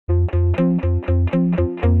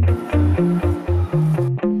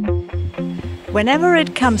Whenever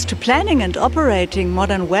it comes to planning and operating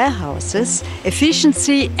modern warehouses,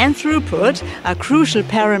 efficiency and throughput are crucial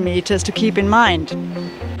parameters to keep in mind.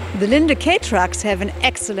 The Linde KTrucks have an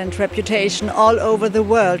excellent reputation all over the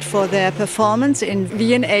world for their performance in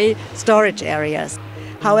V&A storage areas.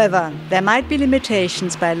 However, there might be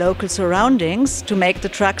limitations by local surroundings to make the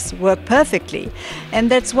trucks work perfectly. And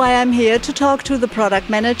that's why I'm here to talk to the product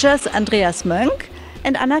managers Andreas Mönk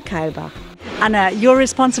and Anna Keilbach. Anna, you're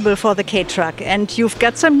responsible for the KTruck and you've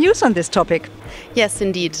got some news on this topic. Yes,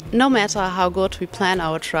 indeed. No matter how good we plan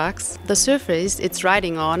our trucks, the surface it's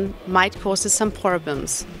riding on might cause some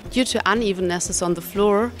problems. Due to unevennesses on the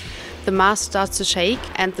floor, the mast starts to shake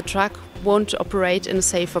and the truck won't operate in a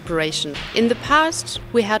safe operation. In the past,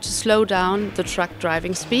 we had to slow down the truck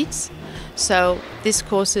driving speeds, so this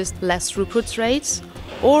causes less throughput rates,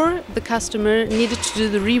 or the customer needed to do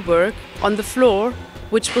the rework on the floor,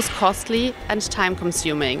 which was costly and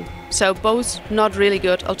time-consuming. So both not really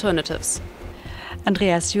good alternatives.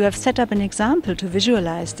 Andreas, you have set up an example to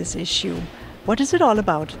visualize this issue. What is it all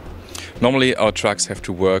about? Normally our trucks have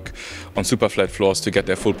to work on super flat floors to get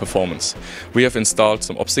their full performance. We have installed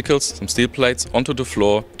some obstacles, some steel plates onto the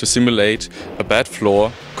floor to simulate a bad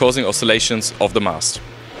floor causing oscillations of the mast.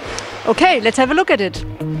 Okay, let's have a look at it.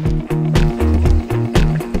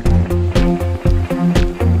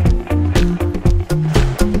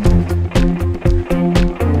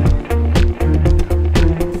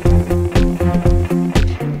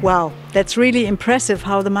 Wow, that's really impressive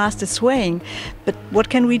how the mast is swaying. But what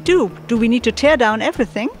can we do? Do we need to tear down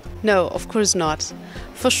everything? No, of course not.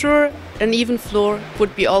 For sure, an even floor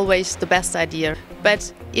would be always the best idea.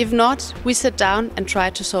 But if not, we sit down and try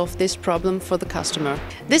to solve this problem for the customer.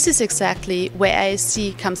 This is exactly where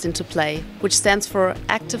ASC comes into play, which stands for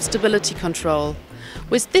Active Stability Control.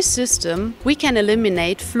 With this system, we can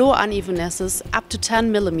eliminate floor unevennesses up to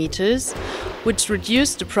 10 millimeters, which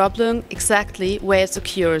reduce the problem exactly where it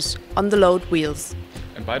occurs, on the load wheels.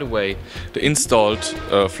 And by the way, the installed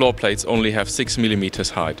floor plates only have 6 millimeters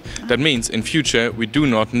height. That means in future we do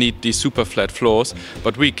not need these super flat floors,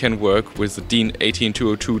 but we can work with the DIN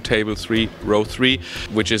 18202 table 3 row 3,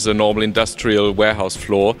 which is a normal industrial warehouse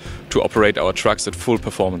floor, to operate our trucks at full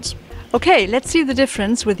performance. Okay, let's see the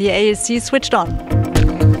difference with the ASC switched on.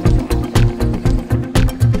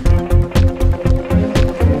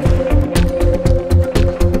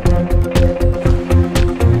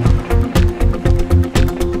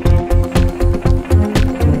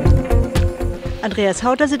 Andreas,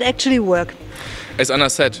 how does it actually work? As Anna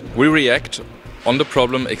said, we react on the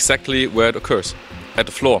problem exactly where it occurs, at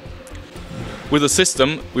the floor. With the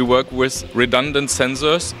system, we work with redundant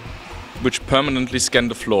sensors which permanently scan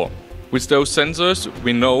the floor. With those sensors,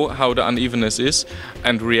 we know how the unevenness is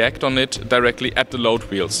and react on it directly at the load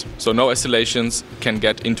wheels, so no oscillations can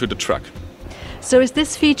get into the truck. So is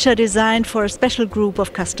this feature designed for a special group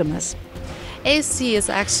of customers? ASC is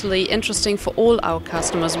actually interesting for all our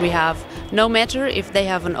customers we have, no matter if they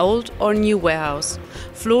have an old or new warehouse.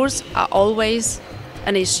 Floors are always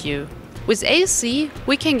an issue. With ASC,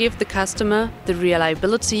 we can give the customer the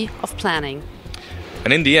reliability of planning.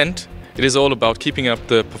 And in the end, it is all about keeping up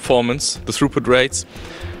the performance, the throughput rates,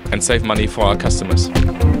 and save money for our customers.